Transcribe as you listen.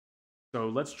So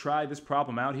let's try this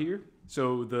problem out here.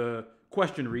 So the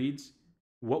question reads,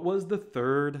 what was the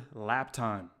third lap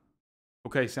time?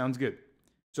 Okay, sounds good.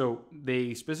 So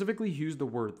they specifically use the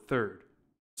word third.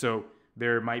 So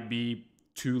there might be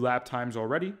 2 lap times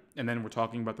already, and then we're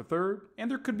talking about the third, and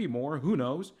there could be more, who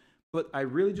knows? But I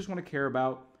really just want to care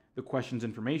about the question's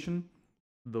information,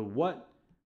 the what,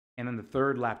 and then the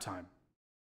third lap time.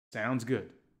 Sounds good.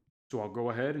 So I'll go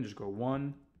ahead and just go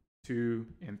 1, 2,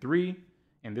 and 3,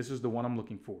 and this is the one I'm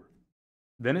looking for.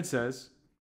 Then it says,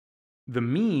 the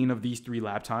mean of these 3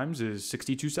 lap times is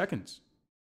 62 seconds.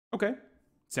 Okay,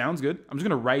 sounds good. I'm just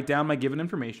going to write down my given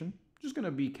information. Just going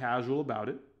to be casual about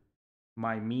it.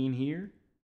 My mean here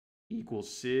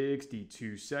equals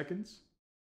 62 seconds.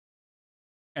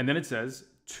 And then it says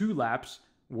 2 laps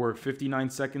were 59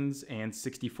 seconds and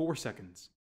 64 seconds.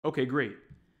 Okay, great.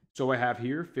 So I have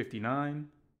here 59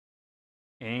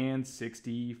 and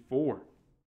 64.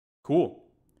 Cool.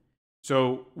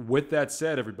 So with that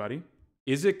said, everybody,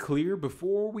 is it clear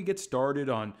before we get started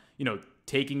on,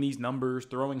 taking these numbers,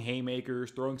 throwing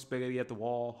haymakers, throwing spaghetti at the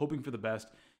wall, hoping for the best,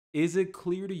 is it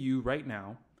clear to you right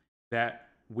now that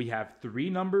we have 3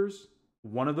 numbers,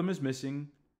 one of them is missing,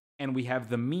 and we have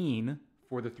the mean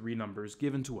for the 3 numbers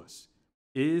given to us?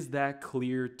 Is that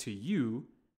clear to you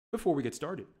before we get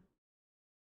started?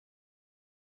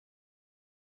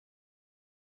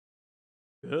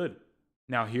 Good.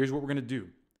 Now here's what we're going to do.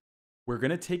 We're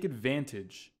going to take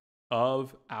advantage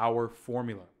of our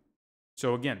formula.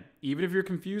 So again, even if you're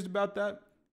confused about that,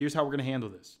 here's how we're going to handle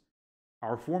this.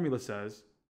 Our formula says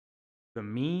the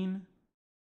mean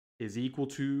is equal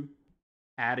to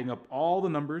adding up all the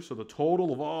numbers, so the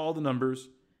total of all the numbers,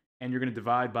 and you're going to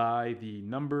divide by the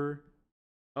number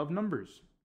of numbers.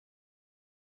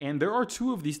 And there are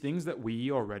 2 of these things that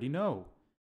we already know.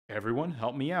 Everyone,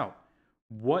 help me out.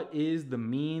 What is the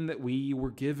mean that we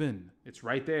were given? It's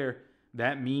right there.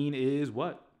 That mean is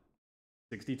what?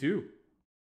 62.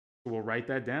 So we'll write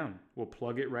that down. We'll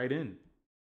plug it right in.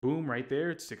 Boom, right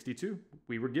there, it's 62.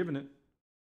 We were given it.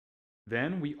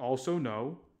 Then we also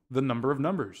know the number of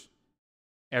numbers.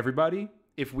 Everybody,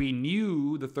 if we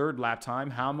knew the third lap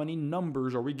time, how many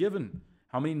numbers are we given?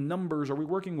 How many numbers are we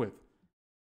working with?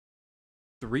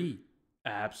 3.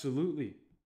 Absolutely.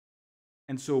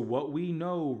 And so what we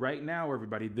know right now,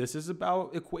 everybody, this is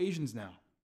about equations now.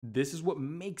 This is what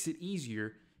makes it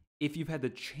easier if you've had the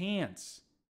chance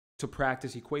to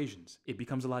practice equations. It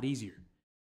becomes a lot easier.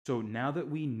 So now that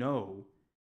we know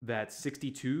that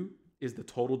 62 is the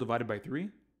total divided by 3,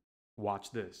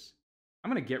 watch this.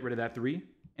 I'm going to get rid of that 3,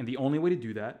 and the only way to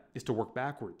do that is to work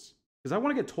backwards, because I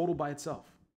want to get total by itself.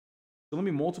 So let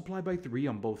me multiply by 3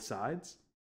 on both sides,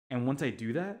 and once I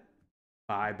do that,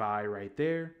 bye-bye right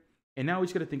there. And now we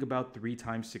just got to think about 3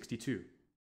 times 62.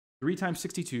 3 times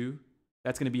 62,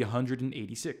 that's going to be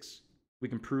 186. We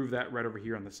can prove that right over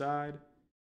here on the side.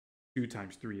 2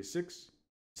 times 3 is 6.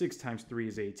 6 times 3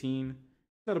 is 18.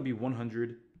 That'll be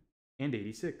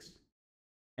 186.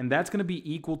 And that's going to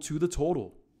be equal to the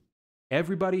total.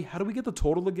 Everybody, how do we get the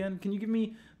total again? Can you give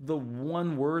me the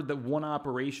one word, the one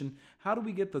operation? How do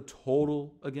we get the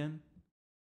total again?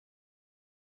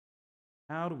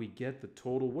 How do we get the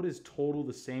total? What is total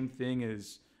the same thing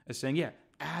as saying, yeah,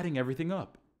 adding everything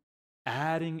up.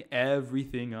 Adding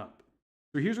everything up.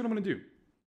 So here's what I'm going to do.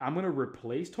 I'm going to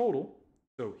replace total.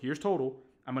 So here's total.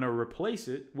 I'm going to replace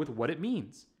it with what it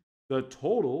means. The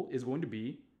total is going to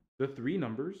be the 3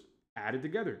 numbers added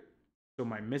together. So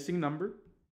my missing number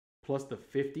plus the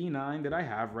 59 that I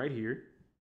have right here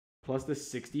plus the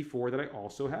 64 that I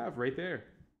also have right there.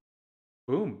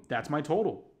 Boom, that's my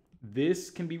total. This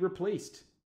can be replaced.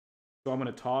 So I'm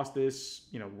going to toss this,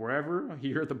 wherever,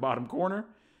 here at the bottom corner,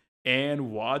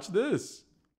 and watch this.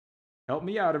 Help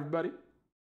me out, everybody.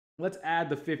 Let's add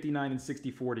the 59 and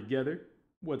 64 together.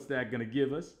 What's that going to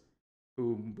give us?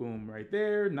 Boom, boom, right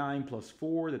there. 9 plus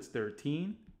 4, that's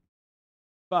 13.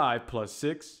 5 plus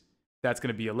 6, that's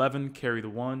going to be 11. Carry the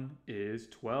 1 is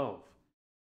 12.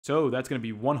 So that's going to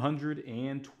be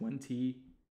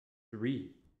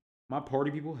 123. My party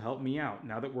people, help me out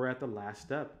now that we're at the last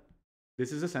step.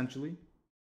 This is essentially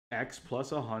x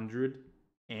plus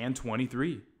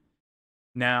 123.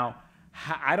 Now,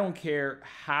 I don't care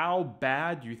how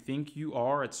bad you think you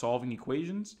are at solving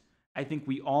equations. I think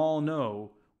we all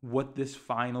know what this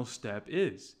final step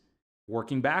is.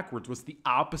 Working backwards. What's the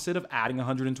opposite of adding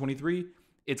 123?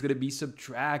 It's going to be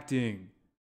subtracting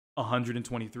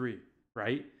 123,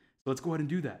 right? So let's go ahead and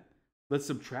do that. Let's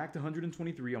subtract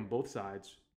 123 on both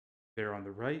sides. There on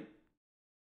the right,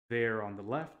 there on the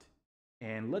left,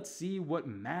 and let's see what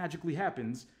magically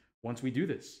happens once we do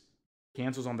this.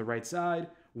 Cancels on the right side.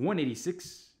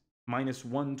 186 minus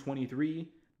 123,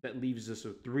 That leaves us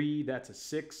a 3. That's a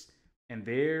 6. And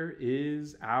there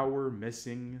is our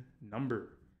missing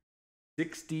number,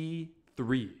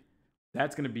 63.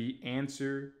 That's going to be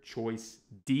answer choice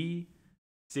D,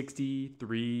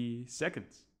 63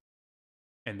 seconds.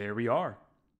 And there we are.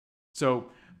 So,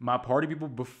 my party people,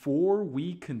 before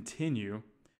we continue,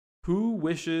 who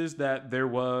wishes that there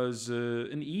was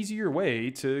an easier way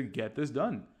to get this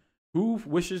done? Who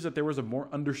wishes that there was a more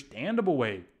understandable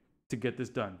way to get this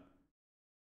done?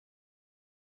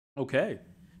 Okay.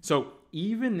 So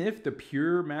even if the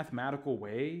pure mathematical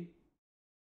way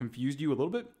confused you a little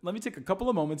bit, let me take a couple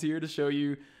of moments here to show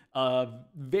you a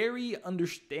very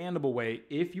understandable way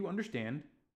if you understand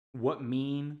what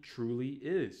mean truly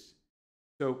is.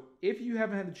 So if you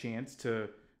haven't had the chance to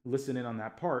listen in on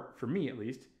that part, for me at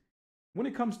least, when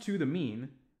it comes to the mean,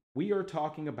 we are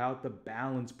talking about the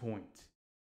balance point.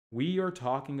 We are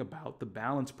talking about the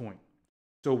balance point.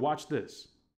 So watch this.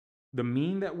 The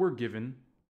mean that we're given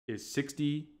is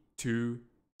 62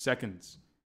 seconds.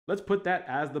 Let's put that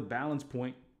as the balance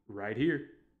point right here.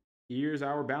 Here's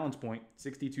our balance point,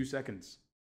 62 seconds.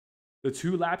 The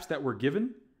two laps that we're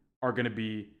given are going to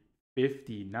be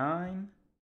 59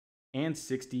 and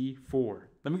 64.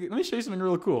 Let me show you something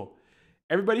really cool.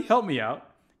 Everybody help me out.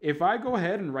 If I go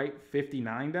ahead and write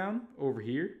 59 down over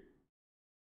here,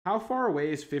 how far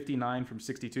away is 59 from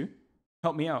 62?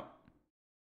 Help me out.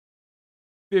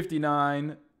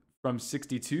 59 from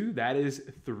 62, that is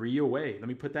 3 away. Let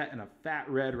me put that in a fat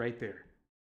red right there.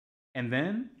 And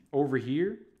then over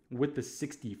here with the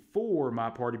 64, my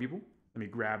party people, let me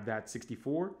grab that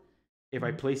 64. If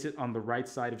I place it on the right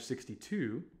side of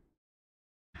 62,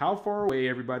 how far away,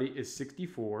 everybody, is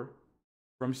 64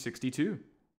 from 62?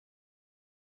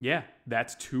 Yeah,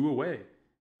 that's 2 away.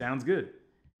 Sounds good.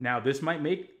 Now, this might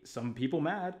make some people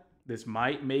mad. This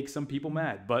might make some people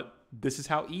mad, but this is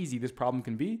how easy this problem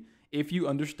can be if you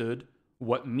understood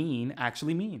what mean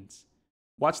actually means.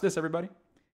 Watch this, everybody.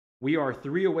 We are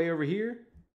 3 away over here,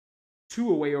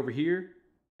 2 away over here.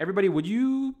 Everybody, would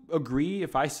you agree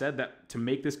if I said that to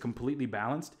make this completely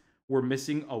balanced, we're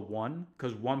missing a 1,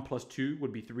 because 1 plus 2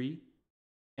 would be 3,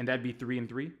 and that'd be 3 and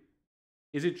 3?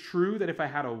 Is it true that if I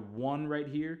had a 1 right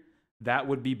here, that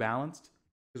would be balanced?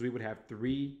 Because we would have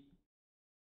 3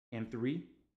 and 3.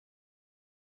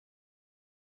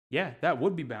 Yeah, that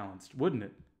would be balanced, wouldn't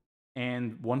it?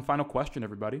 And one final question,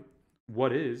 everybody.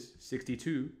 What is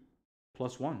 62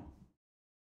 plus 1?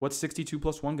 What's 62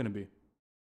 plus 1 going to be?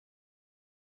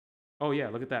 Oh, yeah,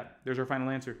 look at that. There's our final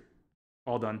answer.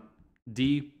 All done.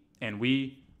 D, and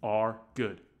we are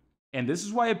good. And this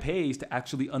is why it pays to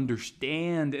actually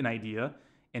understand an idea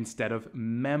instead of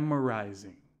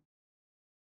memorizing.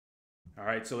 All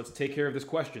right, so let's take care of this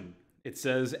question. It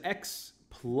says x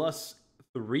plus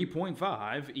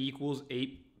 3.5 equals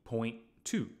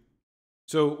 8.2.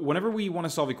 So whenever we want to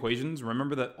solve equations,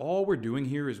 remember that all we're doing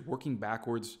here is working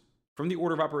backwards from the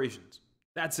order of operations.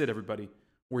 That's it, everybody.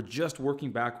 We're just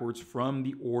working backwards from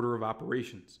the order of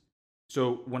operations.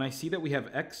 So when I see that we have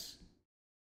x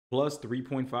plus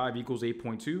 3.5 equals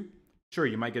 8.2, sure,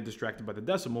 you might get distracted by the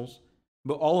decimals,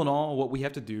 but all in all, what we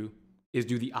have to do is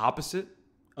do the opposite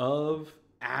of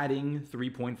adding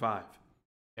 3.5.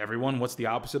 Everyone, what's the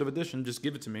opposite of addition? Just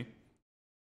give it to me.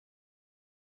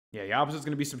 Yeah, the opposite is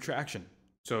going to be subtraction.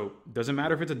 So it doesn't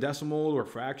matter if it's a decimal or a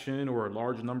fraction or a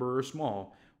large number or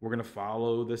small, we're going to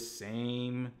follow the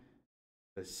same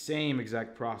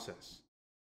exact process.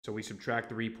 So we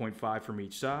subtract 3.5 from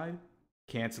each side,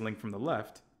 canceling from the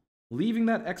left, leaving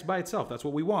that x by itself. That's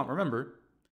what we want, remember?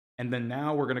 And then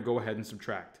now we're going to go ahead and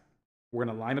subtract. We're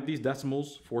going to line up these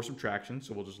decimals for subtraction,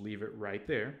 so we'll just leave it right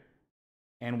there.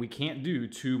 And we can't do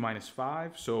 2 minus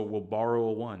 5, so we'll borrow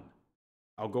a 1.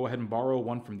 I'll go ahead and borrow a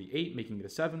 1 from the 8, making it a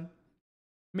 7,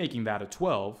 making that a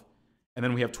 12. And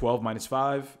then we have 12 minus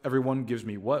 5. Everyone gives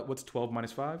me what? What's 12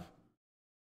 minus 5?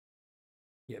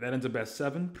 Yeah, that ends up as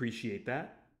 7. Appreciate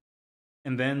that.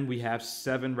 And then we have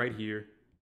 7 right here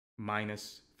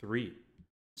minus 3.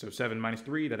 So 7 minus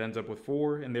 3, that ends up with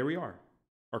 4, and there we are.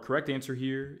 Our correct answer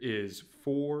here is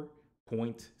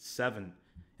 4.7,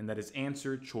 and that is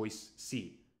answer choice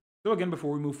C. So again,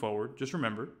 before we move forward, just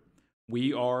remember,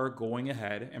 we are going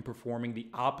ahead and performing the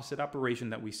opposite operation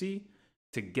that we see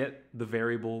to get the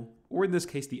variable, or in this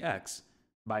case, the x,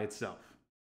 by itself.